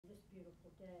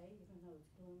day, even though it's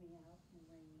gloomy out and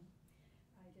rainy.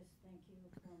 I just thank you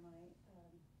for my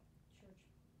church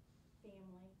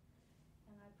family,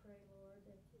 and I pray, Lord,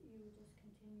 that you would just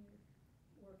continue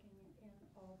working in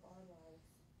all of our lives.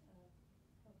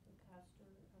 Help the pastor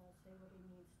say what he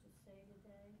needs to say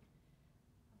today.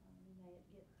 May it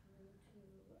get through to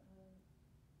the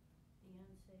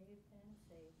unsaved and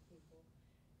saved people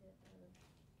that are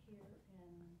here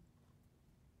and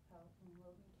out in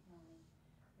Logan County.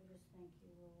 I just thank you,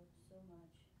 Lord, so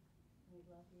much. We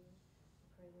love you. I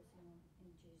pray this in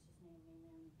Jesus' name,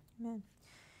 amen. Amen.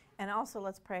 And also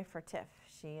let's pray for Tiff.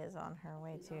 She is on her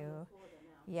way to,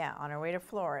 yeah, on her way to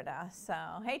Florida. So,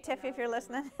 hey Tiff, if you're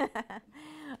listening.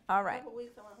 All right. A couple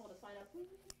weeks, I want to hold a sign up.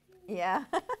 Yeah.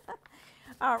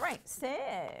 All right. So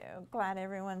glad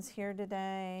everyone's here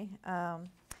today.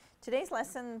 Today's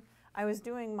lesson, I was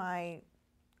doing my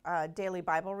daily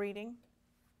Bible reading.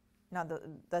 Now,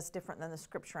 that's different than the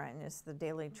scripture reading. It's the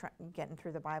daily getting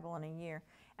through the Bible in a year.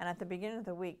 And at the beginning of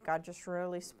the week, God just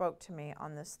really spoke to me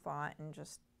on this thought and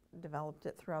just developed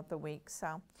it throughout the week.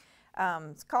 So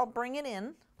it's called Bring It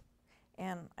In.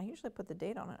 And I usually put the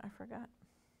date on it. I forgot.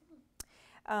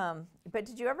 But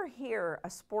did you ever hear a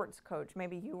sports coach?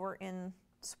 Maybe you were in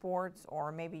sports,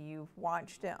 or maybe you've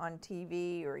watched it on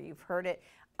TV, or you've heard it.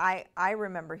 I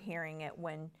remember hearing it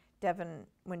when Devin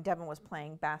was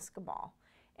playing basketball.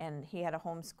 And he had a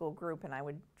homeschool group, and I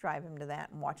would drive him to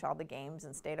that and watch all the games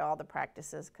and stay to all the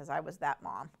practices because I was that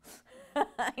mom.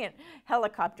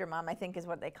 Helicopter mom, I think is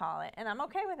what they call it. And I'm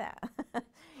okay with that.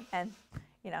 And,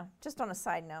 you know, just on a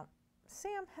side note,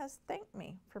 Sam has thanked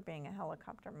me for being a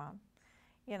helicopter mom.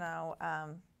 You know,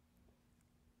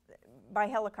 by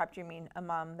helicopter, you mean a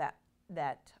mom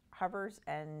that hovers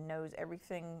and knows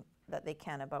everything that they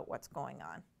can about what's going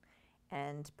on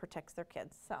and protects their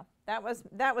kids. So that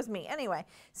was me. Anyway,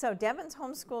 so Devin's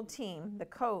homeschool team, the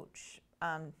coach,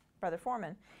 Brother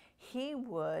Foreman, he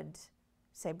would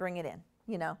say, bring it in.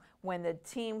 You know, when the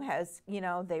team has, you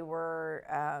know, they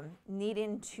were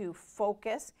needing to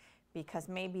focus because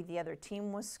maybe the other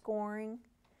team was scoring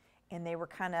and they were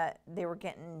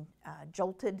getting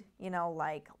jolted, you know,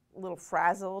 like a little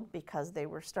frazzled because they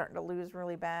were starting to lose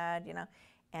really bad, you know,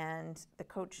 and the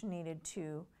coach needed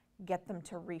to get them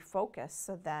to refocus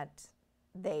so that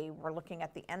they were looking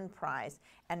at the end prize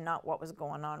and not what was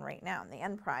going on right now. And the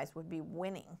end prize would be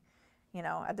winning, you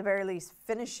know, at the very least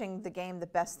finishing the game the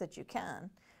best that you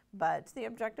can. But the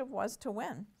objective was to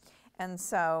win. And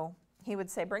so he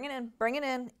would say, bring it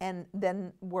in. And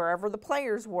then wherever the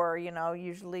players were, you know,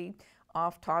 usually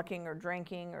off talking or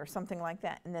drinking or something like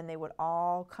that. And then they would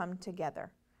all come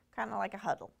together, kind of like a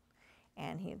huddle.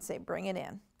 And he'd say, bring it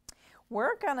in.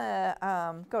 We're going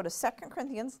to go to 2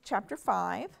 Corinthians chapter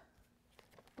 5,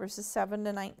 verses 7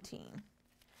 to 19.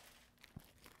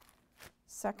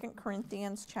 2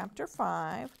 Corinthians chapter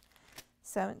 5,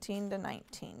 17 to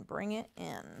 19. Bring it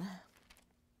in.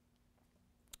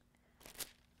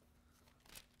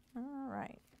 All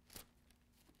right.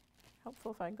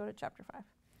 Helpful if I go to chapter 5.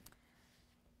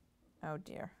 Oh,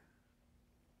 dear.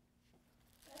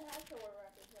 That has the word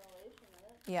reconciliation in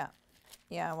it. Yeah.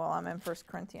 Yeah, well, I'm in 1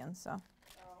 Corinthians, so.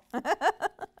 Oh. Well,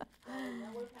 we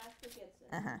know where Pastor gets it,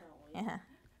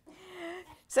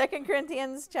 don't we? 2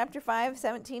 Corinthians chapter 5,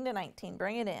 17 to 19.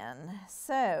 Bring it in.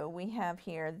 So we have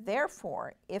here,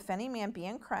 therefore, if any man be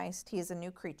in Christ, he is a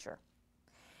new creature.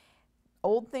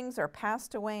 Old things are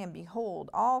passed away, and behold,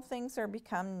 all things are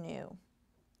become new.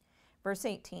 Verse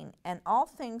 18, and all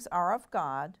things are of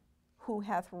God, who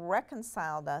hath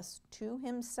reconciled us to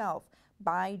himself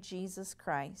by Jesus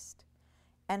Christ,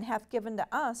 and hath given to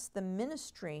us the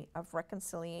ministry of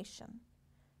reconciliation.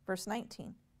 Verse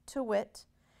 19, to wit,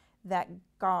 that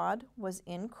God was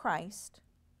in Christ,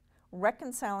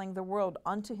 reconciling the world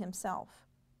unto himself,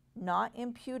 not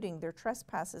imputing their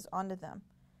trespasses unto them,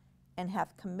 and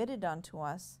hath committed unto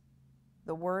us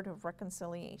the word of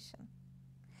reconciliation.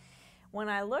 When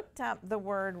I looked up the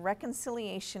word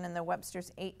reconciliation in the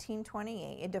Webster's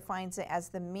 1828, it defines it as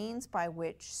the means by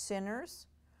which sinners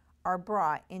are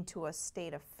brought into a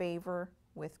state of favor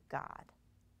with God.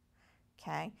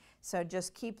 Okay, so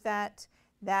just keep that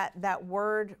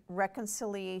word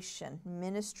reconciliation,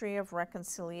 ministry of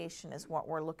reconciliation is what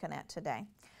we're looking at today.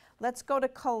 Let's go to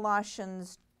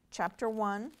Colossians chapter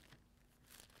 1,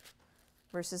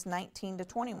 verses 19 to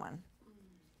 21.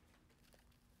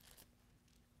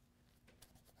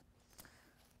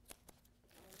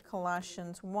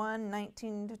 Colossians 1,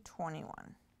 19 to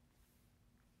 21.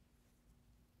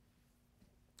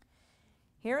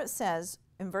 Here it says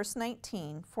in verse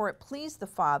 19, for it pleased the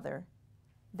Father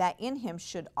that in him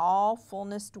should all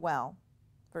fullness dwell.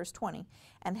 Verse 20,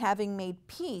 and having made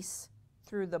peace,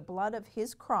 through the blood of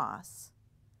his cross,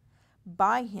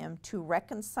 by him to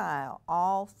reconcile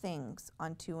all things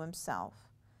unto himself.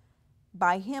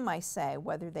 By him, I say,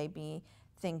 whether they be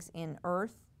things in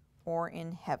earth or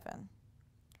in heaven.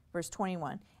 Verse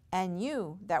 21, and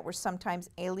you that were sometimes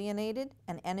alienated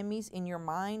and enemies in your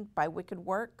mind by wicked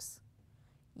works,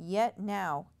 yet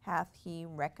now hath he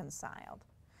reconciled.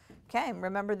 Okay,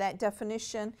 remember that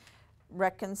definition.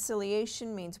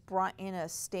 Reconciliation means brought in a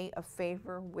state of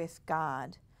favor with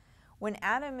God. When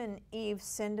Adam and Eve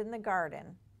sinned in the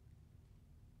garden,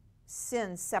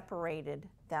 sin separated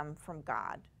them from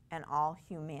God and all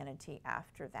humanity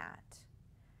after that.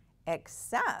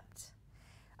 Except,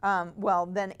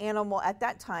 then at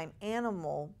that time,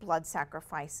 animal blood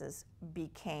sacrifices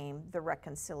became the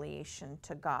reconciliation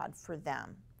to God for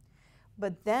them.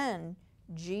 But then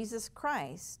Jesus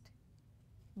Christ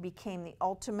became the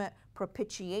ultimate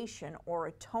propitiation or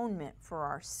atonement for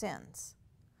our sins.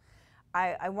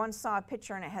 I once saw a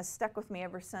picture, and it has stuck with me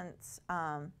ever since,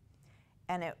 and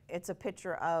it's a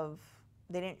picture of,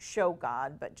 they didn't show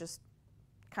God, but just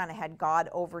kind of had God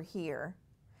over here,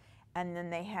 and then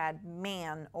they had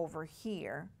man over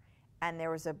here, and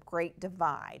there was a great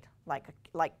divide,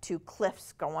 like two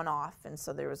cliffs going off, and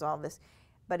so there was all this,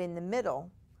 but in the middle,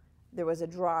 there was a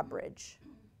drawbridge,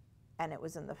 and it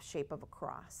was in the shape of a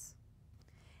cross.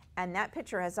 And that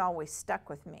picture has always stuck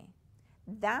with me.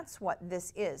 That's what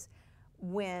this is.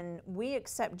 When we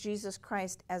accept Jesus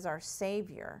Christ as our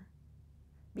Savior,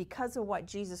 because of what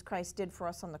Jesus Christ did for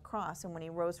us on the cross and when he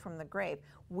rose from the grave,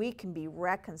 we can be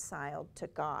reconciled to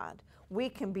God. We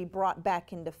can be brought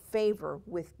back into favor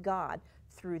with God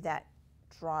through that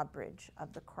drawbridge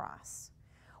of the cross.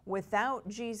 Without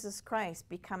Jesus Christ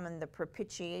becoming the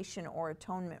propitiation or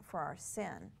atonement for our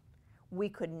sin, we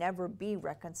could never be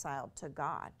reconciled to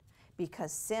God,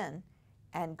 because sin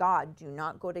and God do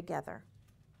not go together.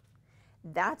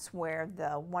 That's where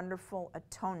the wonderful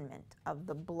atonement of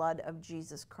the blood of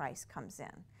Jesus Christ comes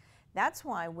in. That's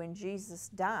why when Jesus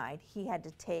died, he had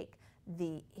to take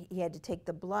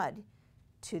the blood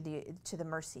to the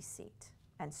mercy seat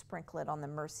and sprinkle it on the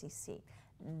mercy seat.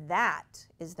 That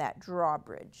is that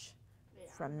drawbridge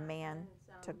from man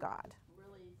to God.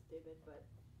 Really stupid, but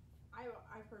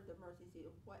I've heard the mercy seat.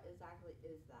 What exactly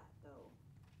is that, though?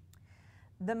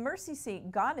 The mercy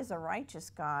seat, God is a righteous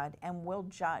God and will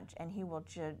judge, and he will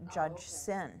judge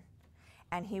sin.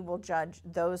 And he will judge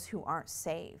those who aren't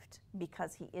saved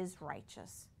because he is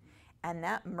righteous. And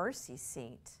that mercy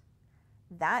seat,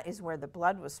 that is where the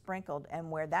blood was sprinkled and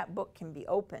where that book can be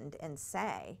opened and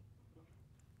say,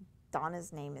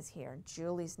 Donna's name is here,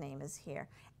 Julie's name is here,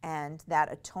 and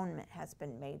that atonement has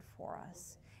been made for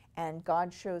us. And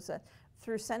God shows us,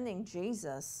 through sending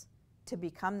Jesus to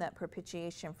become that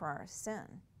propitiation for our sin,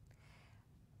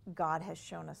 God has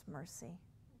shown us mercy.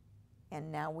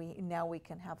 And now we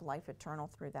can have life eternal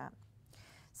through that.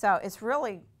 So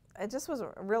it just was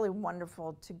really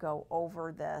wonderful to go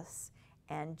over this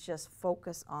and just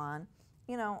focus on,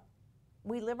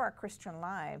 we live our Christian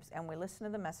lives and we listen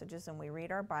to the messages and we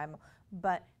read our Bible,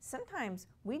 but sometimes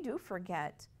we do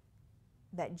forget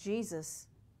that Jesus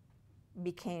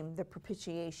became the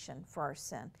propitiation for our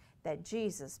sin, that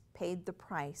Jesus paid the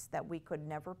price that we could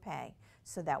never pay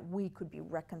so that we could be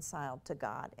reconciled to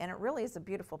God. And it really is a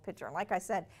beautiful picture. Like I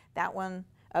said, that one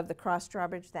of the cross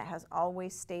drawbridge, that has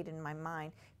always stayed in my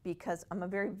mind because I'm a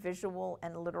very visual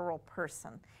and literal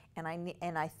person, and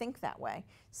I think that way.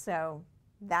 So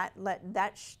that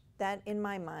in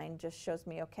my mind just shows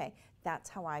me, okay, that's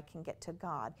how I can get to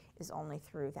God, is only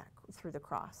through the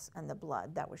cross and the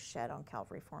blood that was shed on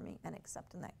Calvary for me, and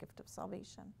accepting that gift of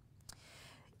salvation.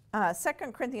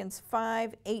 2 Corinthians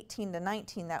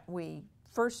 5:18-19 that we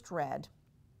first read,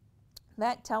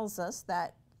 that tells us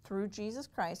that through Jesus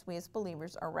Christ, we as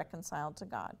believers are reconciled to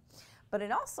God. But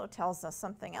it also tells us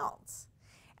something else.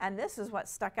 And this is what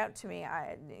stuck out to me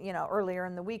earlier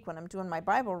in the week when I'm doing my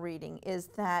Bible reading, is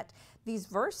that these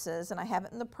verses, and I have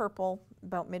it in the purple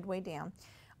about midway down,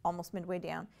 almost midway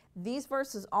down, these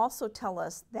verses also tell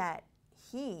us that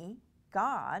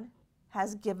God,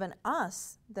 has given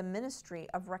us the ministry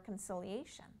of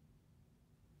reconciliation.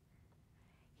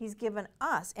 He's given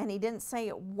us, and he didn't say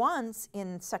it once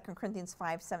in 2 Corinthians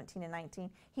 5:17-19,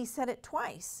 he said it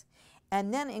twice.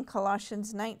 And then in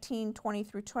Colossians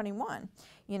 19:20-21,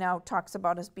 talks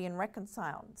about us being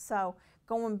reconciled. So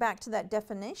going back to that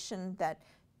definition that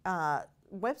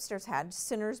Webster's had,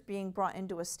 sinners being brought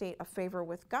into a state of favor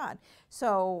with God.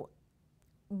 So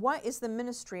what is the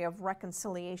ministry of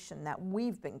reconciliation that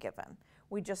we've been given?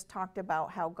 We just talked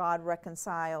about how God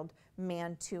reconciled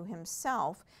man to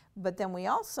himself, but then we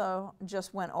also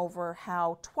just went over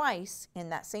how twice in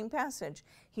that same passage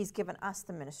he's given us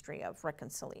the ministry of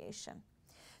reconciliation.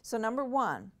 So number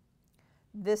one,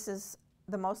 this is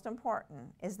the most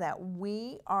important, is that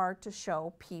we are to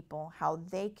show people how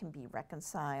they can be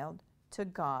reconciled to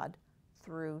God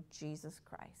through Jesus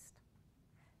Christ.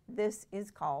 This is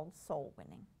called soul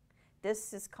winning.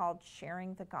 This is called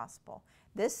sharing the gospel.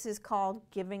 This is called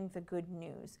giving the good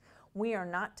news. We are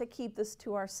not to keep this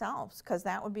to ourselves, because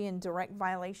that would be in direct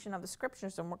violation of the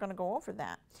scriptures, and we're going to go over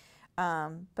that.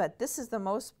 But this is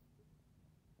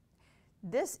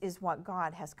what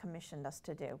God has commissioned us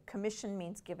to do. Commission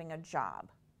means giving a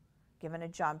job, given a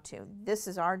job to. This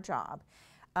is our job.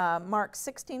 Mark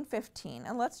 16:15,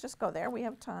 and let's just go there. We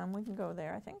have time. We can go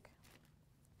there, I think.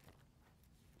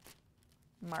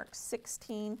 Mark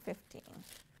 16:15.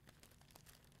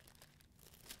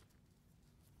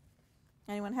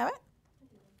 Anyone have it?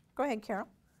 Go ahead, Carol.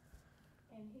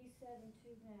 And he said unto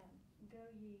them, Go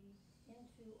ye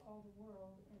into all the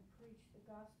world and preach the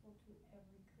gospel to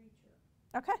every creature.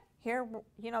 Okay, here,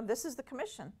 this is the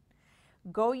commission.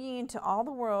 Go ye into all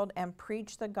the world and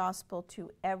preach the gospel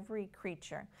to every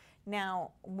creature.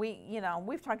 Now,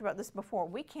 we've talked about this before.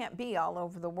 We can't be all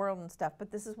over the world and stuff,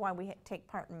 but this is why we take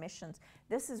part in missions.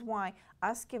 This is why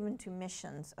us giving to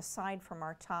missions, aside from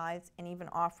our tithes and even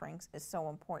offerings, is so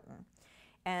important.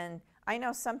 And I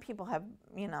know some people have,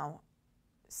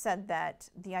 said that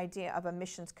the idea of a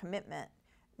missions commitment,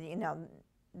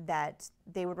 that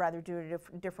they would rather do it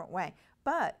a different way.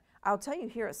 But I'll tell you,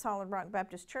 here at Solid Rock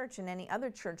Baptist Church and any other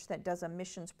church that does a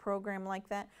missions program like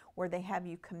that, where they have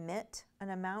you commit an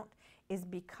amount, is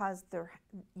because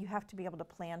you have to be able to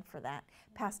plan for that.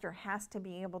 Pastor has to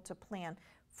be able to plan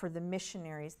for the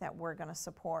missionaries that we're going to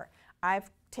support.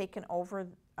 I've taken over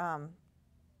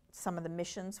some of the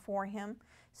missions for him,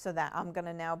 so that I'm going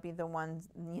to now be the one,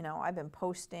 I've been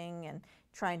posting and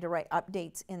trying to write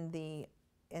updates in the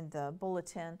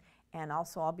bulletin, and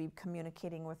also I'll be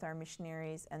communicating with our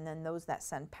missionaries, and then those that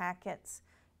send packets,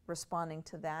 responding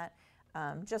to that,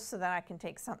 just so that I can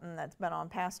take something that's been on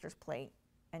Pastor's plate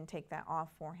and take that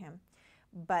off for him.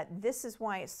 But this is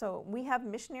why we have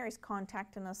missionaries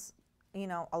contacting us,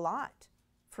 a lot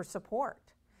for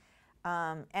support.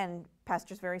 And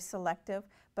Pastor's very selective,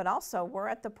 but also we're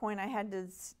at the point I had to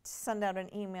send out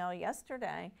an email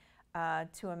yesterday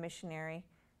to a missionary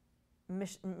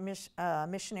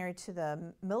to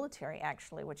the military,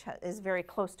 actually, which is very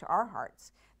close to our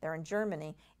hearts. They're in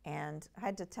Germany, and I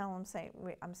had to tell them,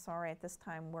 I'm sorry, at this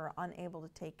time we're unable to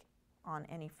take on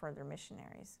any further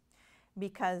missionaries,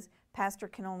 because Pastor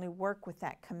can only work with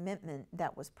that commitment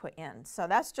that was put in. So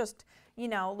that's just,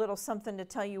 a little something to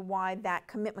tell you why that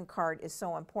commitment card is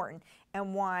so important,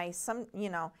 and why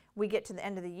we get to the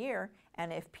end of the year,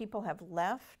 and if people have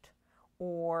left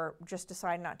or just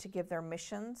decide not to give their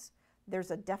missions,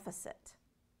 there's a deficit.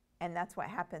 And that's what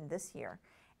happened this year.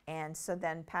 And so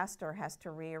then Pastor has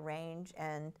to rearrange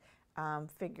and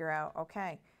figure out,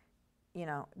 okay,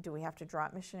 do we have to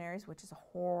drop missionaries, which is a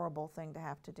horrible thing to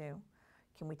have to do?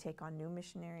 Can we take on new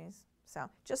missionaries? So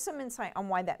just some insight on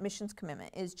why that missions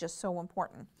commitment is just so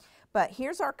important. But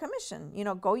here's our commission,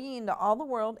 go ye into all the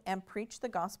world and preach the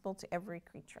gospel to every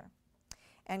creature.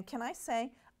 And can I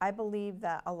say, I believe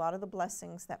that a lot of the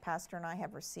blessings that Pastor and I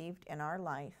have received in our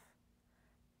life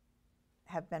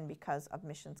have been because of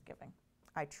missions giving.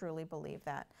 I truly believe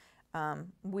that.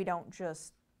 We don't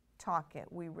just talk it,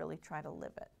 we really try to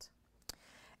live it.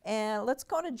 And let's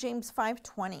go to James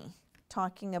 5:20,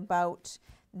 talking about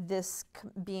this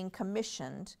being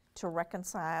commissioned to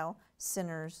reconcile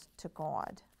sinners to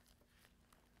God.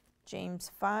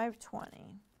 James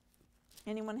 5:20.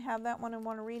 Anyone have that one and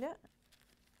want to read it?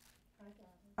 I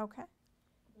got it. Okay.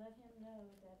 Let him know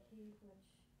that he which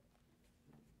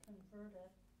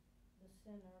converteth the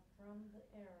sinner from the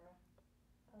error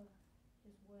of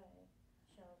his way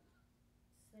shall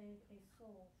save a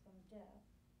soul from death,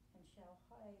 and shall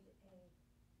hide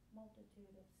a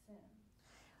multitude of sins.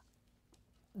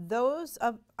 Those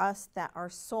of us that are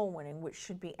soul winning, which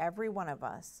should be every one of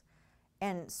us,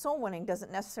 and soul winning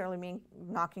doesn't necessarily mean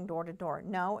knocking door to door.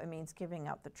 No, it means giving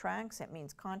out the tracts. It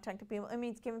means contacting people. It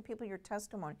means giving people your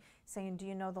testimony, saying, do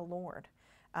you know the Lord?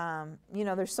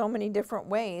 There's so many different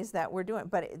ways that we're doing,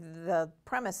 but the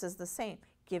premise is the same,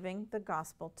 giving the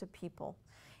gospel to people.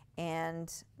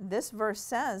 And this verse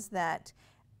says that,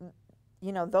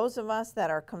 those of us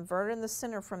that are converting the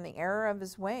sinner from the error of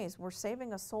his ways, we're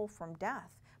saving a soul from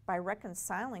death by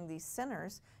reconciling these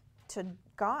sinners to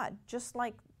God, just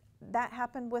like that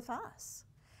happened with us.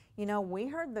 We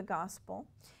heard the gospel,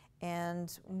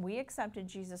 And we accepted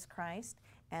Jesus Christ,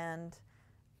 and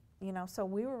so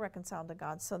we were reconciled to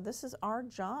God. So this is our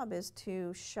job, is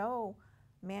to show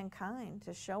mankind,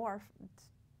 to show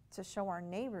our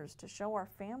neighbors, to show our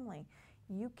family,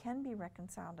 you can be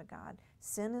reconciled to God.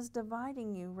 Sin is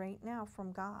dividing you right now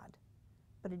from God,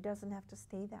 but it doesn't have to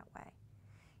stay that way.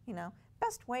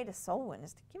 Best way to soul win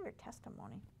is to give your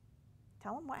testimony.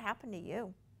 Tell them what happened to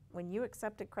you when you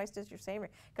accepted Christ as your Savior.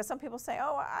 Because some people say,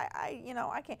 oh,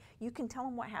 I can't. You can tell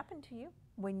them what happened to you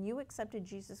when you accepted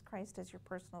Jesus Christ as your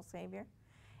personal Savior,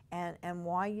 and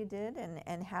why you did,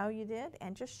 and how you did,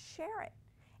 and just share it.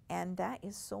 And that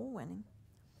is soul winning.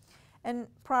 And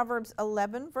Proverbs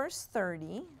 11, verse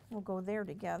 30, we'll go there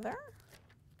together.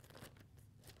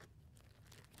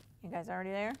 You guys already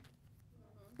there?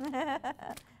 Mm-hmm.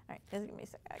 All right, just give me a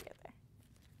second, I'll get there.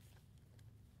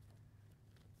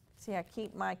 See, I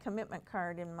keep my commitment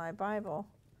card in my Bible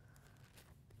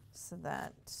so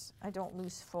that I don't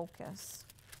lose focus,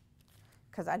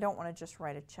 because I don't want to just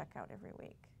write a check out every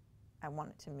week. I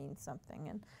want it to mean something,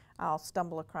 and I'll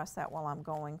stumble across that while I'm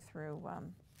going through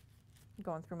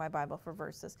my Bible for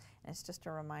verses, and it's just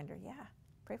a reminder, yeah,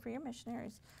 pray for your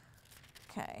missionaries.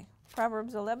 Okay,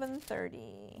 Proverbs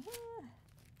 11:30.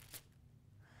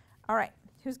 All right,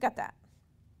 who's got that?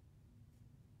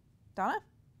 Donna?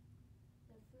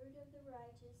 The fruit of the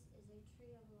righteous is a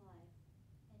tree of life,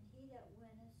 and he that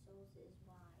winneth souls is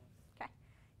wise. Okay,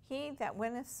 he that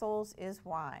winneth souls is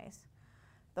wise.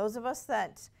 Those of us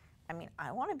that,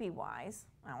 I want to be wise.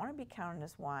 I want to be counted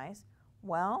as wise.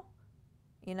 Well,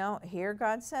 here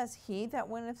God says, he that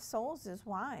winneth souls is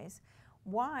wise.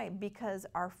 Why? Because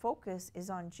our focus is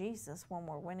on Jesus when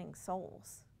we're winning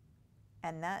souls.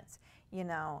 And that's,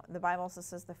 the Bible also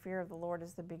says the fear of the Lord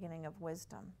is the beginning of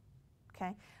wisdom.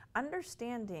 Okay?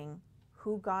 Understanding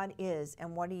who God is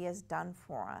and what he has done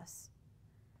for us,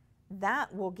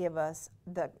 that will give us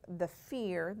the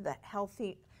fear, the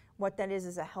healthy, what that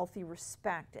is a healthy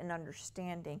respect and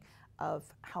understanding of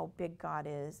how big God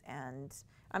is. And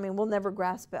we'll never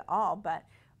grasp it all, but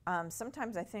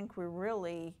sometimes I think we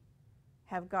really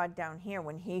have God down here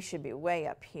when he should be way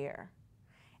up here.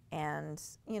 And,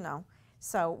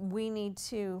 so we need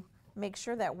to make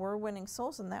sure that we're winning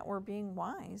souls and that we're being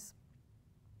wise.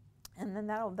 And then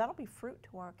that'll be fruit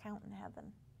to our account in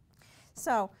heaven.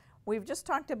 So we've just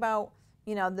talked about,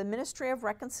 the ministry of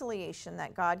reconciliation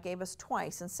that God gave us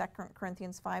twice in 2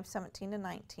 Corinthians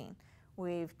 5:17-19.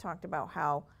 We've talked about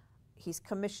how he's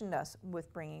commissioned us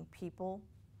with bringing people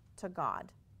to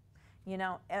God.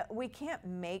 We can't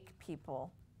make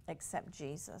people accept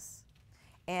Jesus.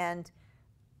 And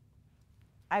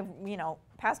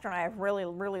Pastor and I have really,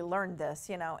 really learned this,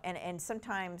 and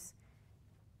sometimes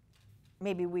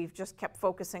maybe we've just kept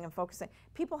focusing and focusing.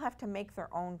 People have to make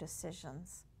their own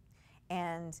decisions.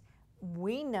 And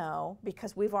we know,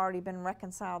 because we've already been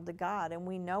reconciled to God, and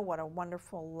we know what a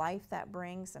wonderful life that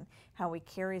brings and how he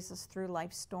carries us through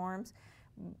life's storms.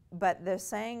 But the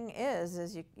saying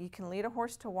is you can lead a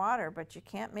horse to water, but you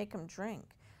can't make him drink.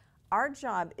 Our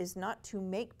job is not to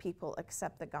make people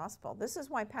accept the gospel. This is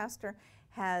why Pastor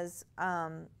has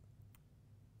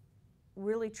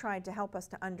really tried to help us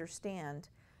to understand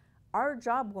our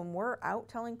job when we're out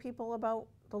telling people about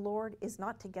the Lord is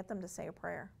not to get them to say a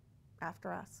prayer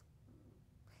after us.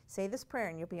 Say this prayer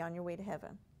and you'll be on your way to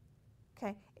heaven.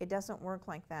 Okay? It doesn't work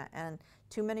like that. And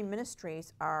too many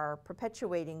ministries are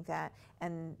perpetuating that,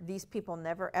 and these people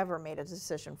never ever made a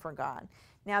decision for God.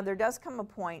 Now, there does come a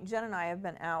point, Jen and I have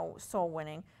been out soul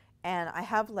winning, and I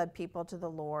have led people to the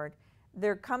Lord.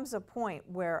 There comes a point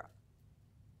where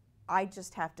I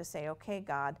just have to say, okay,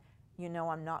 God,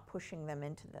 I'm not pushing them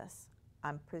into this.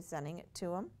 I'm presenting it to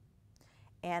them.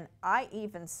 And I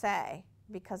even say,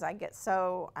 because I get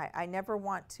so, I never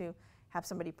want to have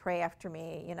somebody pray after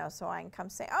me, so I can come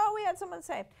say, oh, we had someone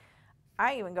saved.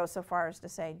 I even go so far as to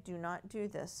say, do not do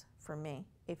this for me.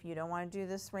 If you don't want to do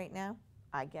this right now,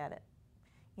 I get it.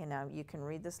 You can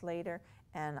read this later,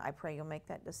 and I pray you'll make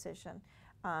that decision.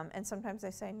 And sometimes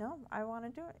they say, no, I want to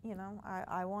do it.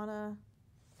 I want to.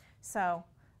 So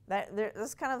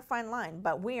that's kind of the fine line.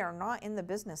 But we are not in the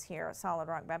business here at Solid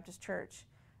Rock Baptist Church.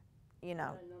 Not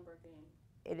a number game.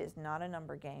 It is not a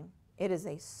number game. It is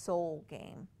a soul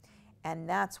game. And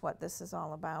that's what this is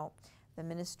all about. The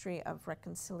ministry of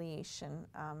reconciliation,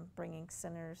 bringing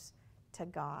sinners to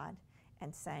God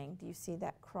and saying, do you see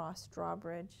that cross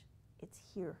drawbridge? It's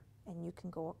here, and you can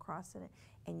go across it,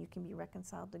 and you can be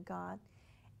reconciled to God,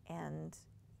 and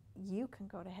you can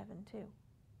go to heaven too.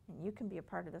 And you can be a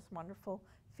part of this wonderful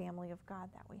family of God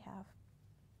that we have.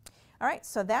 All right,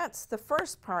 so that's the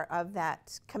first part of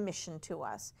that commission to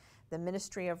us, the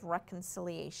ministry of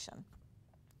reconciliation.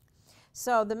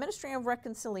 So the ministry of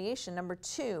reconciliation, number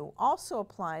 2, also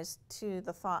applies to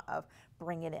the thought of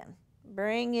bring it in.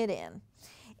 Bring it in.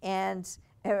 And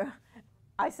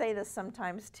I say this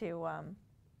sometimes to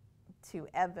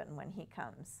Evan when he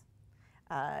comes.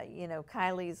 You know,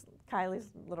 Kylie's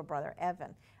little brother,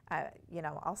 Evan. You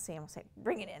know, I'll see him say,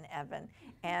 bring it in, Evan.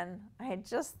 And I had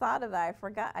just thought of that. I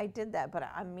forgot I did that, but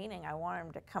I'm meaning I want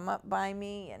him to come up by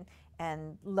me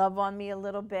and love on me a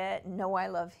little bit, know I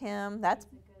love him. That's,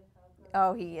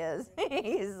 oh, he is.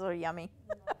 He's so yummy.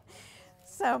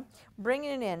 So bring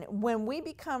it in. When we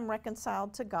become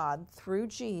reconciled to God through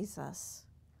Jesus,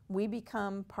 we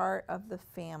become part of the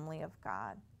family of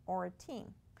God, or a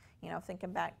team. You know,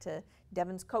 thinking back to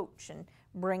Devin's coach and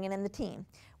bringing in the team.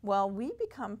 Well, we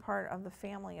become part of the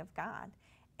family of God.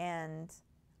 And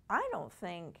I don't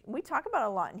think, we talk about it a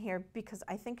lot in here because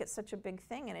I think it's such a big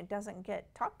thing and it doesn't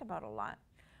get talked about a lot.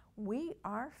 We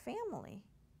are family.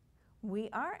 We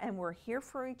are, and we're here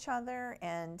for each other,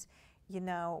 and you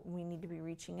know, we need to be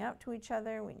reaching out to each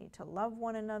other. We need to love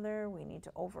one another. We need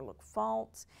to overlook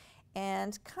faults.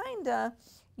 And kind of,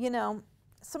 you know,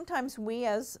 sometimes we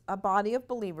as a body of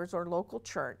believers or local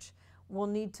church will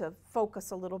need to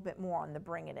focus a little bit more on the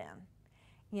bring it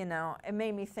in. You know, it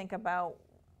made me think about,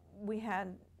 we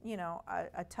had, you know,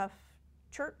 a tough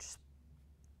church,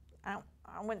 I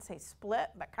wouldn't say split,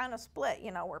 but kind of split,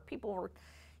 you know, where people were,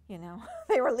 you know,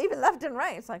 they were leaving left and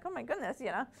right. It's like, oh my goodness,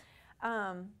 you know.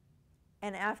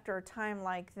 And after a time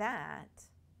like that,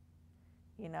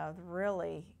 you know,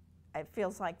 really, it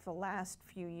feels like the last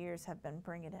few years have been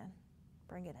bring it in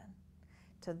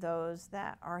to those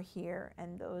that are here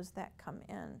and those that come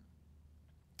in.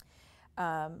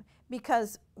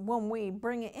 Because when we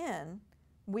bring it in,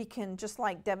 we can, just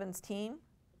like Devin's team,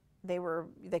 they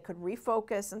could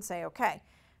refocus and say, okay,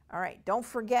 all right, don't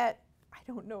forget, I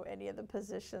don't know any of the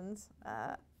positions.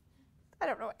 I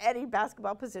don't know any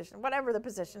basketball position, whatever the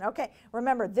position. Okay,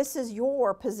 remember, this is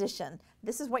your position.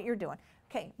 This is what you're doing.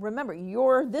 Okay, remember,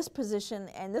 you're this position,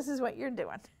 and this is what you're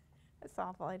doing. It's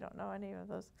awful. I don't know any of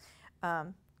those.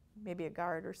 Maybe a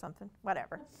guard or something,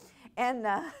 whatever. And,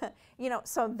 you know,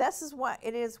 so this is what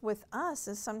it is with us,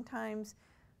 is sometimes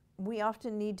we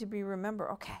often need to be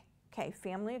remember, okay,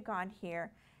 family of God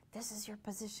here, this is your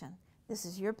position. This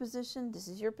is your position. This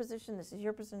is your position. This is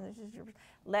your position. This is your position.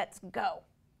 Let's go.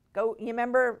 Go, you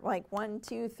remember, like 1,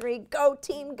 2, 3, go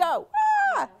team, go.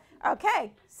 Ah!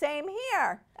 Okay, same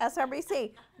here,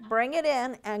 SRBC. Bring it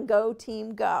in and go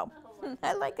team, go.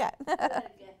 I like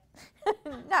that.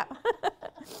 No.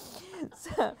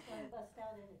 So,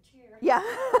 yeah.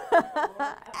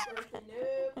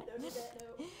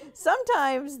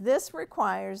 Sometimes this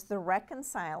requires the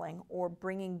reconciling or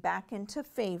bringing back into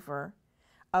favor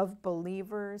of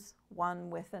believers one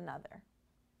with another.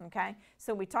 Okay,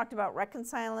 so we talked about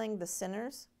reconciling the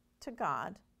sinners to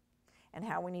God and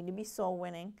how we need to be soul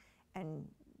winning and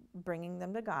bringing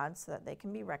them to God so that they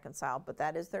can be reconciled, but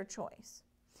that is their choice.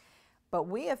 But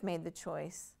we have made the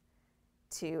choice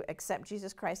to accept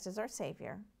Jesus Christ as our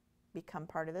Savior, become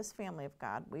part of this family of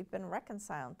God. We've been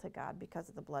reconciled to God because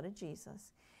of the blood of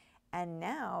Jesus. And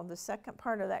now the second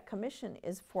part of that commission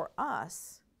is for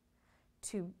us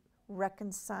to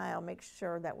reconcile, make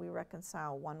sure that we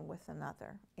reconcile one with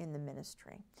another in the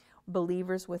ministry.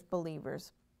 Believers with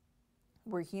believers.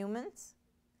 We're humans,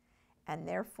 and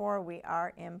therefore we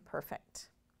are imperfect.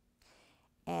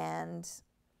 And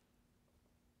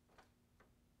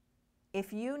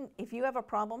if you have a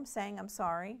problem saying I'm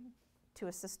sorry to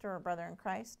a sister or brother in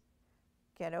Christ,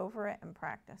 get over it and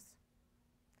practice.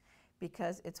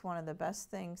 Because it's one of the best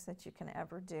things that you can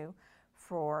ever do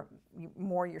for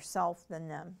more yourself than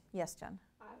them. Yes, Jen?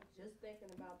 I was just thinking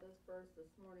about this verse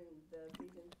this morning, the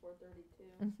Ephesians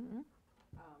 4:32. Mm-hmm.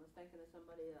 I was thinking of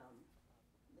somebody,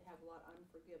 they have a lot of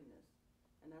unforgiveness.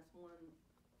 And that's one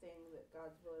thing that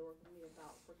God's really working with me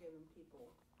about, forgiving people.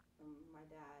 My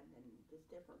dad and just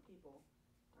different people.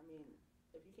 I mean,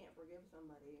 if you can't forgive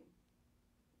somebody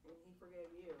and he forgave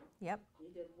you, Yep. you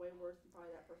did way worse than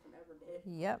probably that person ever did.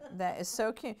 Yep, that is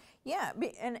so cute. Yeah,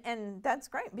 and that's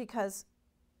great because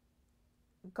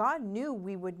God knew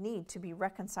we would need to be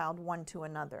reconciled one to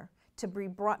another, to be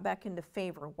brought back into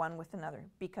favor one with another,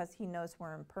 because he knows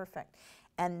we're imperfect.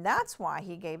 And that's why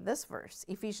he gave this verse,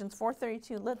 Ephesians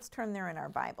 4:32. Let's turn there in our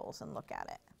Bibles and look at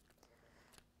it.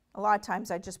 A lot of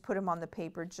times I just put them on the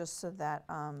paper just so that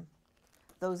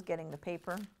those getting the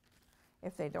paper,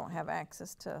 if they don't have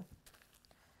access to,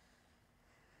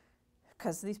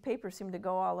 because these papers seem to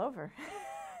go all over.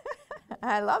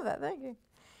 I love that, thank you.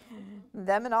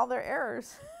 Them and all their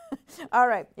errors. All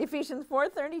right, Ephesians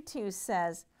 4:32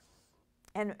 says,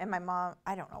 and my mom,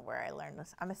 I don't know where I learned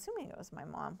this. I'm assuming it was my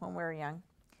mom when we were young.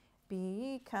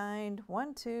 Be kind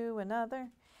one to another,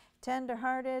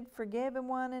 tender-hearted, forgiving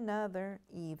one another,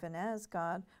 even as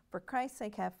God, for Christ's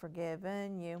sake, hath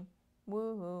forgiven you.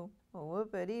 Woo-hoo,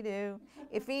 whoopity-doo.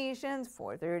 Ephesians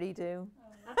 4:32.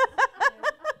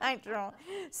 I don't.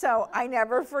 So I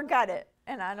never forgot it,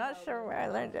 and I'm not sure where I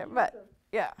learned it, but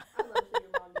yeah. I'd love to see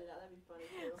your mom do that. That'd be funny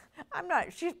too. I'm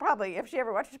not. She's probably, if she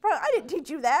ever watches, she's probably, I didn't teach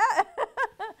you that.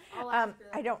 I'll ask her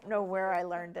that I don't know where I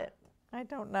learned it. I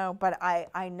don't know, but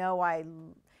I know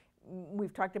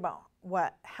we've talked about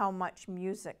how much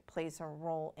music plays a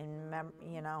role in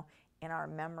in our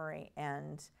memory,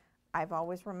 and I've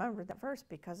always remembered that verse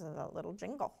because of the little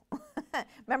jingle.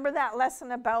 Remember that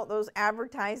lesson about those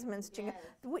advertisements? Jingle?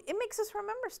 Yes. It makes us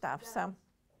remember stuff. It So, does.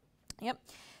 yep.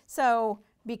 So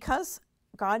because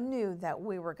God knew that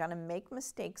we were going to make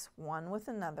mistakes one with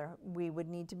another, we would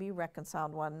need to be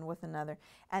reconciled one with another,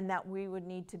 and that we would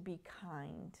need to be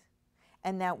kind,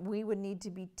 and that we would need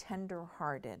to be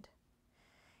tender-hearted,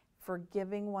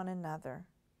 forgiving one another,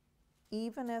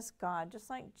 even as God, just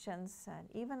like Jen said,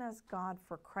 even as God,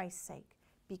 for Christ's sake,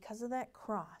 because of that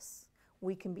cross,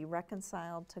 we can be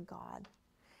reconciled to God.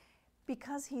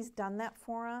 Because he's done that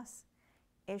for us,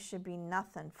 it should be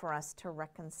nothing for us to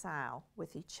reconcile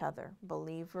with each other.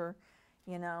 Believer,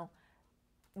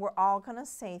 we're all going to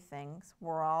say things.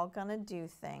 We're all going to do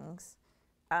things.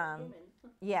 Human.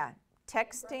 Yeah,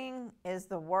 texting is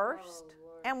the worst. Oh,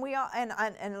 Lord. And we all,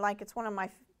 and like it's one of my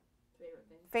Favorite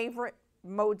thing. favorite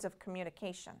modes of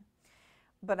communication.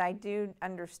 But I do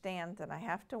understand that I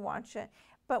have to watch it.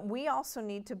 But we also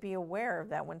need to be aware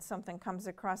that when something comes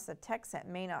across the text that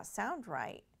may not sound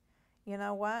right, you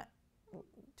know what?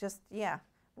 Just,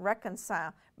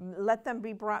 reconcile. Let them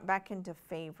be brought back into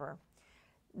favor.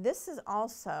 This is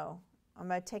also, I'm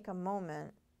going to take a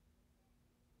moment.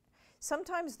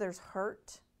 Sometimes there's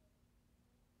hurt.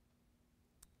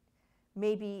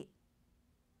 Maybe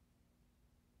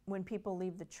when people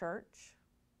leave the church.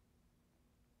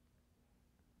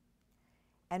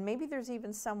 And maybe there's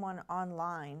even someone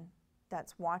online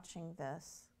that's watching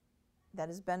this that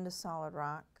has been to Solid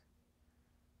Rock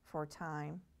for a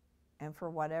time and for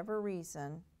whatever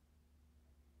reason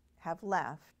have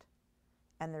left,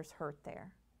 and there's hurt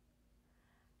there.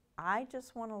 I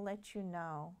just want to let you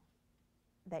know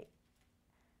that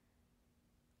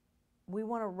we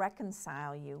want to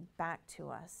reconcile you back to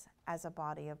us as a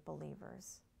body of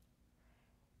believers,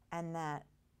 and that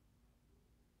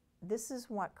this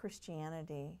is what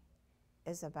Christianity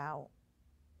is about,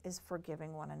 is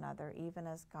forgiving one another, even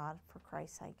as God, for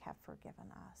Christ's sake, hath forgiven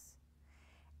us.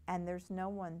 And there's no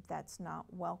one that's not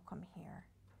welcome here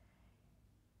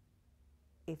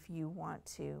if you want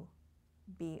to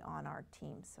be on our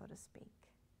team, so to speak.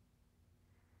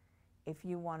 If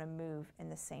you want to move in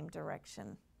the same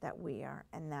direction that we are,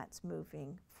 and that's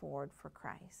moving forward for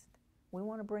Christ. We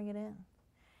want to bring it in.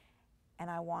 And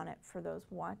I want it for those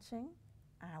watching,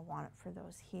 and I want it for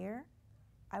those here.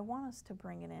 I want us to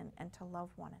bring it in and to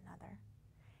love one another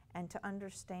and to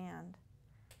understand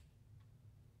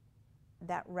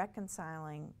that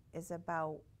reconciling is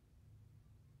about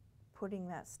putting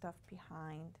that stuff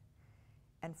behind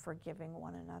and forgiving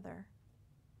one another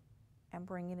and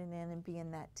bringing it in and being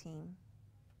that team.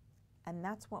 And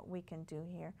that's what we can do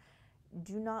here.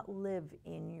 Do not live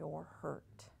in your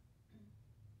hurt.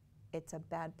 It's a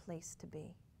bad place to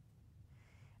be.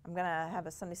 I'm going to have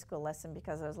a Sunday school lesson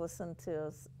because I was listening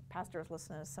to, Pastor was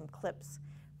listening to some clips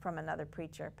from another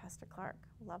preacher, Pastor Clark.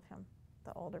 Love him,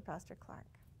 the older Pastor Clark.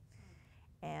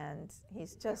 And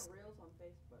he's just, got reels on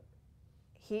Facebook.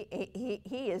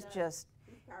 he is just,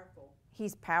 He's powerful.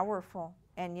 he's powerful.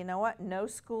 And you know what? No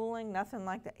schooling, nothing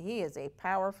like that. He is a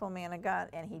powerful man of God,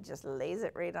 and he just lays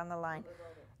it right on the line.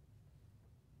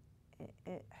 I love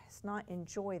it. It's not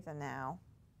enjoy the now.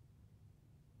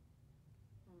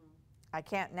 I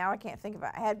can't think of it.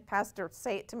 I had Pastor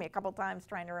say it to me a couple times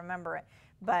trying to remember it.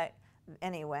 But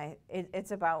anyway,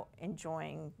 it's about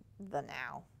enjoying the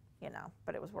now,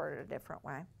 but it was worded a different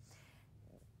way.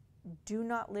 Do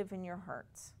not live in your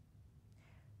hurts.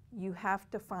 You have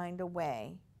to find a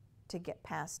way to get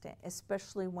past it,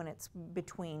 especially when it's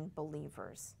between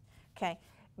believers, okay?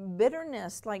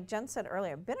 Bitterness, like Jen said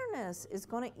earlier, bitterness is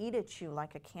going to eat at you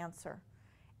like a cancer.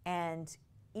 And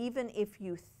even if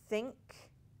you think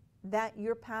that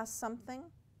you're past something,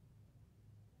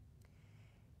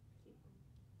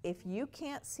 if you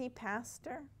can't see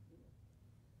Pastor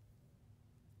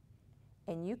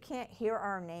and you can't hear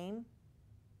our name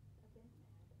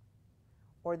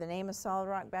or the name of Solid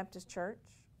Rock Baptist Church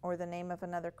or the name of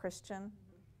another Christian,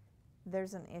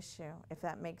 there's an issue if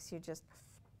that makes you just.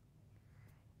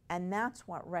 And that's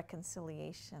what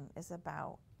reconciliation is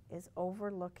about, is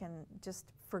overlooking, just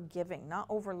forgiving, not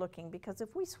overlooking, because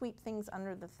if we sweep things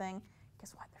under the thing,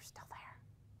 guess what? They're still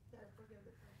there. Gotta forgive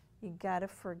the person. You gotta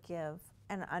forgive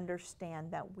and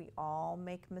understand that we all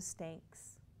make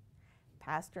mistakes.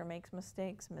 Pastor makes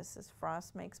mistakes, Mrs.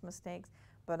 Frost makes mistakes,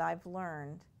 but I've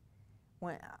learned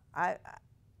when I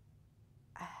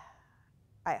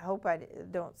hope I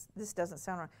don't, this doesn't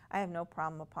sound wrong, I have no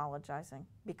problem apologizing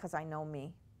because I know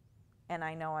me. And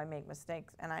I know I make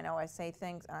mistakes, and I know I say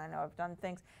things, and I know I've done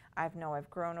things. I know I've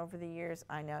grown over the years.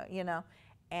 I know,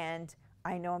 and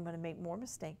I know I'm going to make more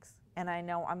mistakes. And I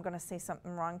know I'm going to say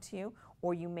something wrong to you,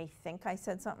 or you may think I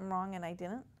said something wrong and I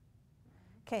didn't.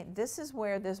 Okay, this is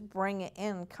where this bring it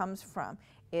in comes from,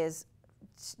 is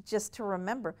just to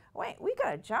remember, wait, we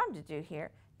got a job to do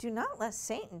here. Do not let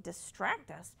Satan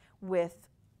distract us with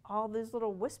all these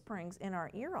little whisperings in our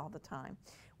ear all the time,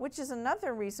 which is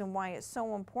another reason why it's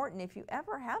so important. If you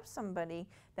ever have somebody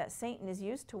that Satan is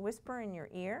used to whisper in your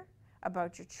ear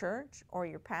about your church or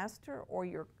your pastor or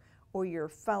your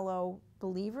fellow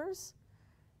believers,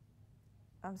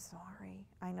 I'm sorry.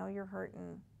 I know you're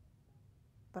hurting,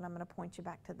 but I'm going to point you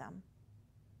back to them.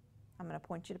 I'm going to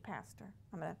point you to pastor.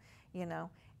 I'm going to,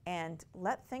 and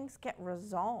let things get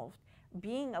resolved.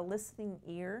 Being a listening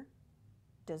ear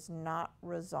does not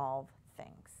resolve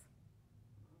things.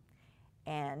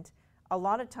 And a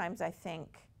lot of times I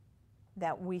think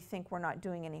that we think we're not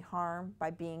doing any harm by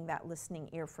being that listening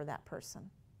ear for that person.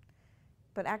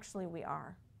 But actually we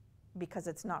are, because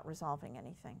it's not resolving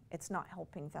anything. It's not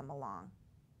helping them along.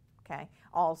 Okay?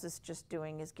 All it's just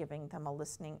doing is giving them a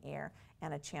listening ear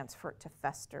and a chance for it to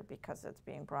fester because it's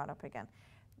being brought up again.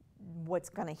 What's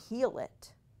going to heal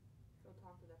it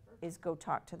is go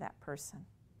talk to that person.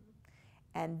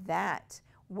 And that,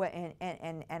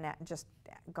 just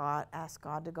ask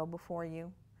God to go before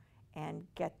you and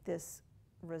get this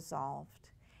resolved.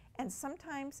 And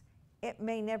sometimes it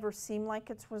may never seem like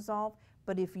it's resolved,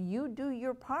 but if you do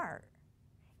your part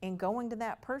in going to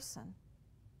that person,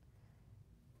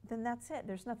 then that's it.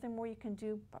 There's nothing more you can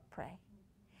do but pray.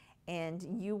 And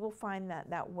you will find that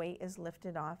that weight is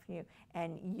lifted off you.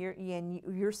 And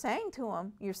you're saying to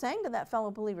them, you're saying to that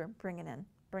fellow believer, bring it in,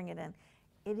 bring it in.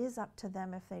 It is up to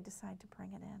them if they decide to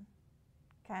bring it in,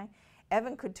 okay?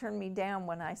 Evan could turn me down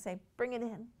when I say, bring it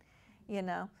in,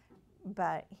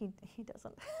 but he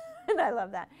doesn't, and I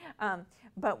love that.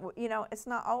 But, it's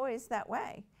not always that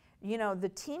way.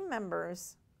 The team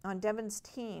members on Devin's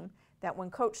team, that when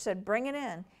Coach said, bring it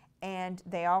in, and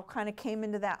they all kind of came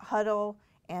into that huddle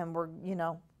and were,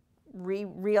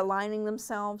 realigning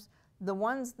themselves, the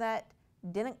ones that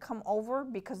didn't come over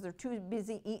because they're too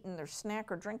busy eating their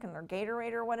snack or drinking their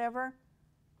Gatorade or whatever,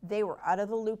 they were out of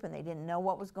the loop and they didn't know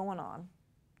what was going on.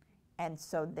 And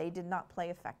so they did not play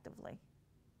effectively.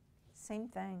 Same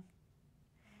thing.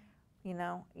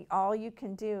 All you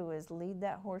can do is lead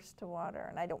that horse to water.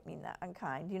 And I don't mean that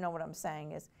unkind. You know what I'm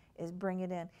saying is bring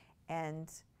it in.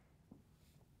 And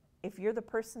if you're the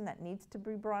person that needs to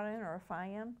be brought in, or if I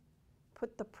am,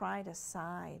 put the pride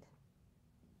aside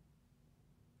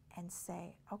and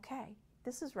say, okay,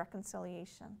 this is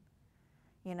reconciliation.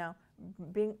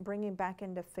 Bringing back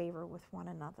into favor with one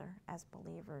another as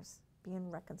believers, being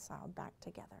reconciled back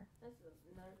together. That's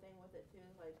another thing with it too,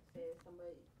 like say if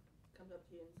somebody comes up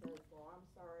to you and says, well, I'm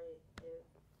sorry if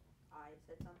I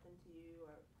said something to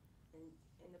you,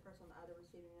 and the person on the other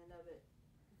receiving end of it,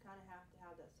 you kind of have to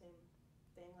have that same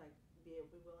thing, like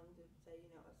be willing to say,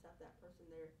 accept that person.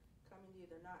 They're coming to you,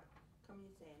 they're not coming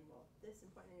to you saying, well, this and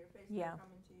pointing in your face, Yeah. they're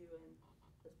coming to you in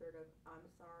the spirit of, I'm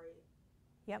sorry.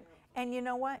 Yep. And you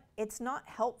know what? It's not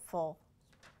helpful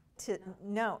to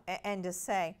and to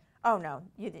say, oh no,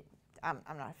 you did. I'm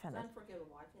not It's offended.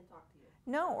 unforgivable. I can't talk to you.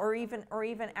 No, or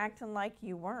even acting like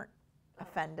you weren't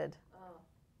offended. Oh,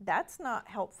 That's not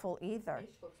helpful either.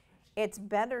 facial expression. It's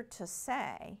better to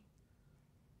say,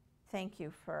 thank you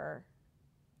for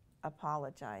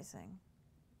apologizing.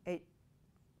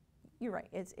 You're right,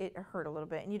 it hurt a little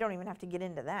bit, and you don't even have to get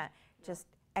into that. Just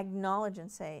acknowledge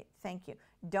and say, thank you.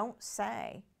 Don't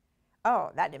say, oh,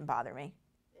 that didn't bother me.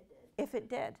 It did. If it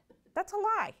did, that's a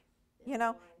lie,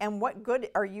 and what good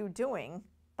are you doing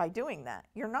by doing that?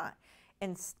 You're not.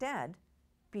 Instead,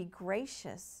 be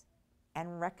gracious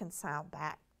and reconcile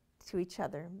back to each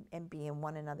other and be in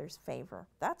one another's favor.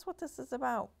 That's what this is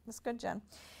about. That's good, Jen.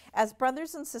 As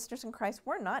brothers and sisters in Christ,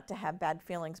 we're not to have bad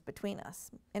feelings between us.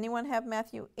 Anyone have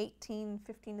Matthew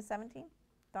 18:15-17?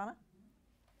 Donna?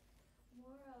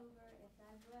 Moreover, if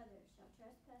thy brother shall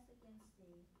trespass against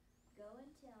thee, go and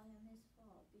tell him his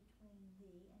fault between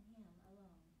thee and him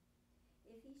alone.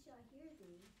 If he shall hear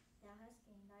thee, thou hast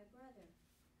gained thy brother.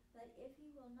 But if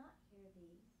he will not hear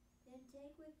thee, Then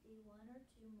take with thee 1 or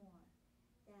 2 more,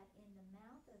 that in the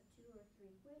mouth of 2 or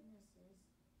 3 witnesses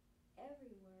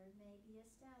every word may be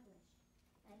established.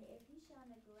 And if he shall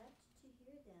neglect to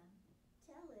hear them,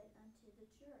 tell it unto the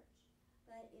church.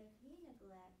 But if he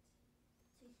neglect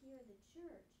to hear the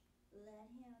church, let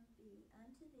him be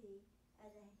unto thee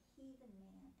as a heathen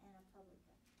man and a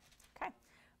publican. Okay.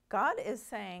 God is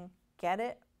saying, get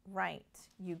it right.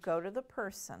 You go to the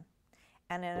person,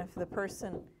 and then if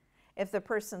the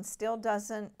person still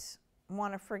doesn't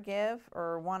want to forgive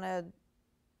or want to,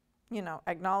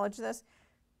 acknowledge this,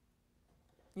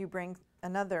 you bring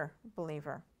another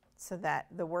believer so that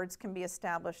the words can be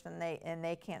established, and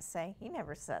they can't say, he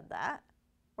never said that,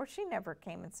 or she never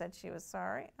came and said she was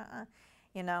sorry.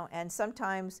 And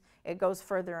sometimes it goes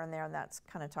further in there, and that's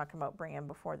kind of talking about bringing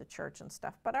before the church and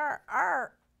stuff. But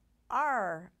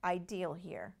our ideal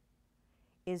here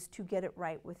is to get it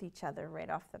right with each other right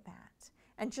off the bat,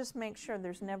 and just make sure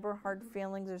there's never hard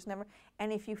feelings.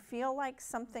 And if you feel like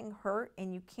something hurt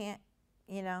and you can't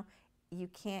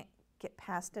get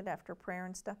past it after prayer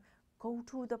and stuff, go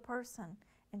to the person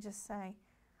and just say,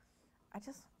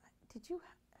 did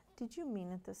you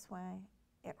mean it this way?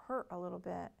 It hurt a little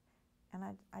bit, and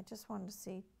I just wanted to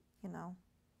see,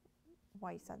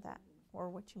 why you said that or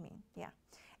what you mean. Yeah.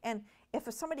 And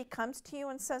if somebody comes to you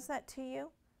and says that to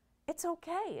you, it's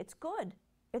okay. It's good.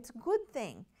 It's a good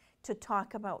thing to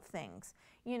talk about things.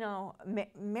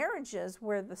 Marriages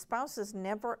where the spouses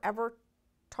never ever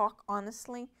talk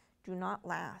honestly do not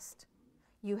last.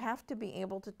 You have to be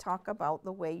able to talk about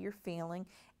the way you're feeling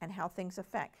and how things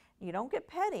affect. You don't get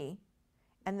petty,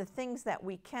 and the things that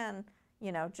we can,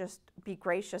 just be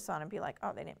gracious on and be like,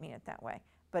 oh, they didn't mean it that way.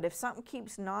 But if something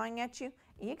keeps gnawing at you,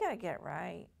 you got to get it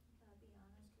right.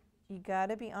 You got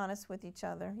to be honest with each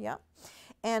other. Yep.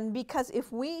 And because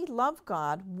if we love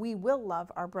God, we will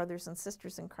love our brothers and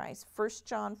sisters in Christ. 1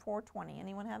 John 4:20.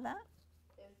 Anyone have that?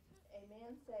 If a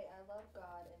man say, I love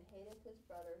God, and hateth his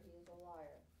brother, he is a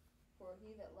liar. For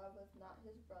he that loveth not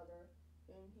his brother,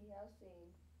 whom he hath seen,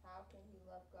 how can he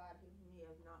love God, whom he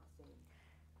hath not seen?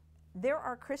 There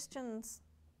are Christians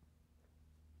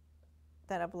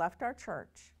that have left our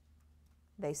church.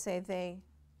 They say they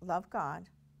love God,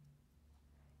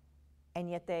 and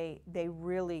yet they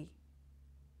really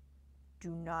do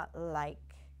not like,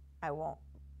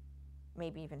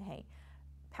 maybe even hate,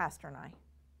 Pastor and I,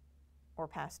 or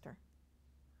Pastor.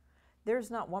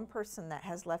 There's not one person that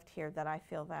has left here that I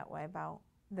feel that way about.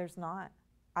 There's not.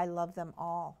 I love them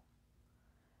all.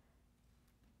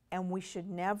 And we should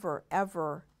never,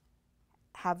 ever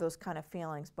have those kind of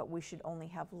feelings, but we should only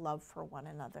have love for one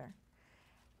another.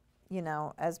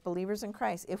 As believers in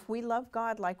Christ, if we love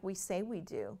God like we say we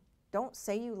do, don't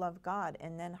say you love God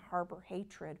and then harbor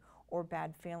hatred or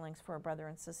bad feelings for a brother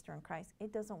and sister in Christ.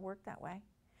 It doesn't work that way.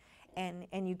 And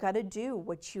you got to do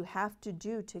what you have to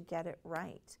do to get it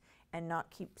right, and not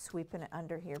keep sweeping it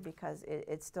under here, because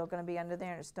it's still going to be under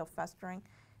there and it's still festering.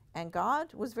 And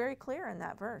God was very clear in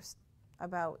that verse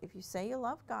about if you say you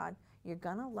love God, you're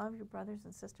going to love your brothers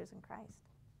and sisters in Christ.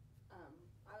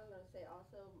 I was going to say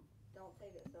also, don't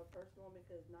take it so personal,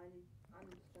 because I'm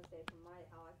just going to say from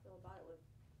how I feel about it with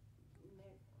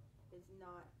Nick, it's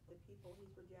not the people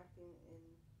he's rejecting and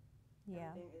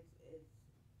everything.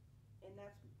 And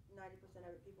that's 90%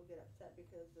 of it. People get upset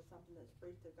because there's something that's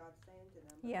preached that God's saying to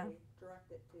them, but they direct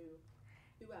it to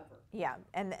whoever. Yeah,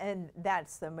 and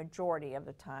that's the majority of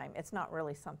the time. It's not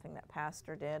really something that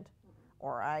Pastor did,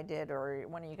 or I did, or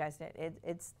one of you guys did.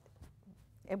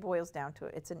 It boils down to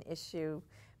it. It's an issue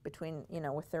between,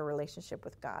 with their relationship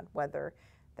with God, whether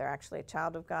they're actually a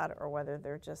child of God or whether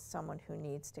they're just someone who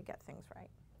needs to get things right.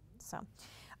 So,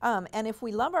 and if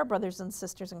we love our brothers and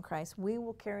sisters in Christ, we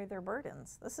will carry their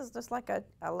burdens. This is just like a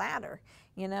ladder,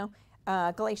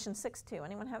 Galatians 6:2.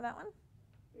 Anyone have that one?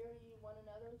 Bear ye one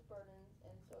another's burdens,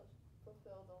 and so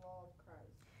fulfill the law of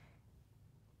Christ.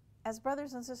 As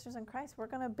brothers and sisters in Christ, we're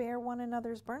going to bear one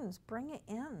another's burdens. Bring it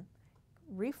in.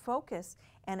 Refocus.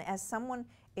 And as someone,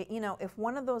 if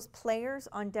one of those players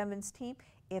on Devin's team,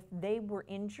 if they were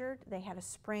injured, they had a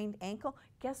sprained ankle,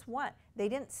 guess what? They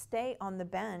didn't stay on the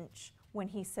bench when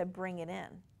he said bring it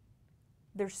in.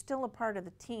 They're still a part of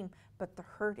the team, but they're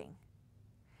hurting.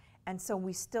 And so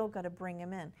we still got to bring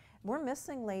them in. We're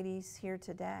missing ladies here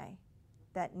today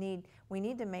that we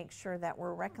need to make sure that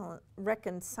we're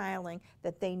reconciling,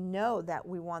 that they know that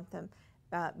we want them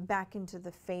back into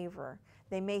the favor.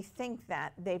 They may think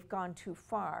that they've gone too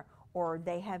far, or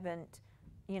they haven't,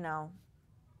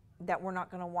 that we're not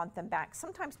going to want them back.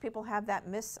 Sometimes people have that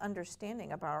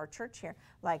misunderstanding about our church here,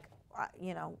 like,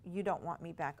 you don't want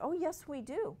me back. Oh, yes, we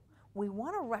do. we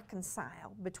want to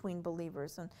reconcile between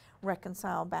believers and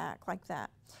reconcile back like that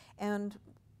and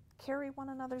carry one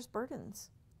another's burdens.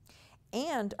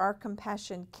 And our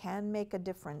compassion can make a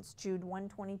difference. Jude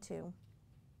 1:22.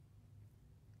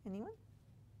 Anyone?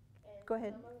 And Go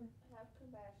ahead. Some of them have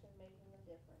compassion, making a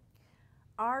difference.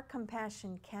 Our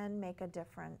compassion can make a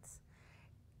difference.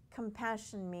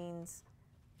 Compassion means,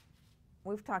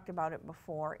 we've talked about it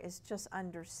before, is just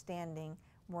understanding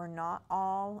we're not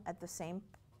all at the same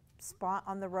spot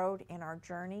on the road in our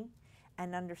journey,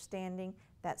 and understanding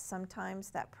that sometimes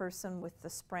that person with the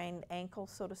sprained ankle,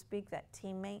 so to speak, that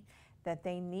teammate, that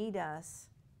they need us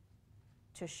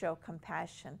to show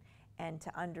compassion and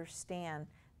to understand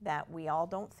that we all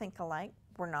don't think alike,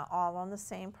 we're not all on the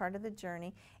same part of the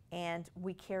journey, and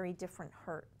we carry different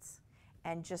hurts.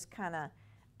 And just kind of,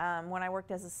 when I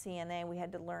worked as a CNA, we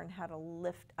had to learn how to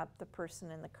lift up the person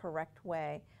in the correct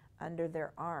way under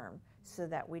their arm so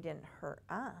that we didn't hurt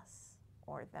us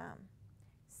or them.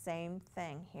 Same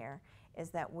thing here, is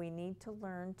that we need to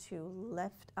learn to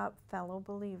lift up fellow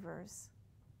believers,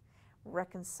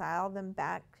 reconcile them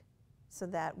back so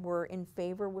that we're in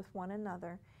favor with one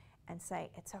another, and say,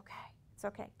 it's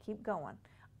okay, keep going.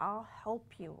 I'll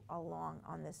help you along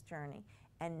on this journey,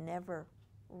 and never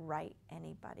write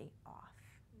anybody off.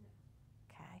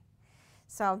 Okay?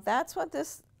 So that's what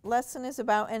this lesson is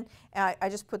about. And I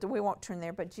just put we won't turn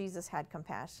there, but Jesus had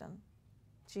compassion.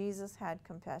 Jesus had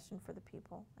compassion for the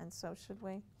people, and so should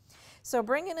we. So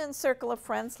bring it in circle of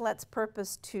friends. Let's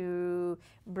purpose to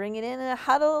bring it in a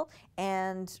huddle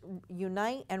and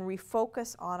unite and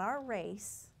refocus on our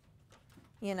race.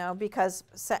 You know, because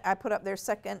I put up there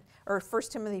 1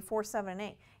 Timothy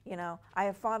 4:7-8. You know, I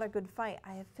have fought a good fight.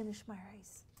 I have finished my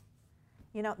race.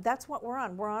 You know, that's what we're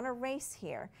on. We're on a race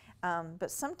here. But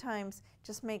sometimes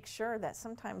just make sure that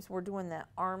sometimes we're doing that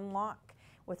arm lock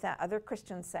with that other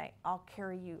Christian say, I'll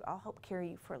carry you, I'll help carry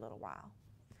you for a little while.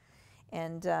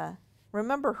 And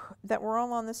remember that we're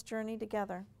all on this journey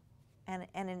together, and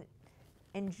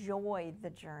enjoy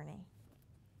the journey.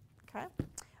 Okay?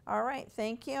 All right,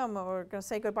 thank you. We're going to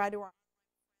say goodbye to our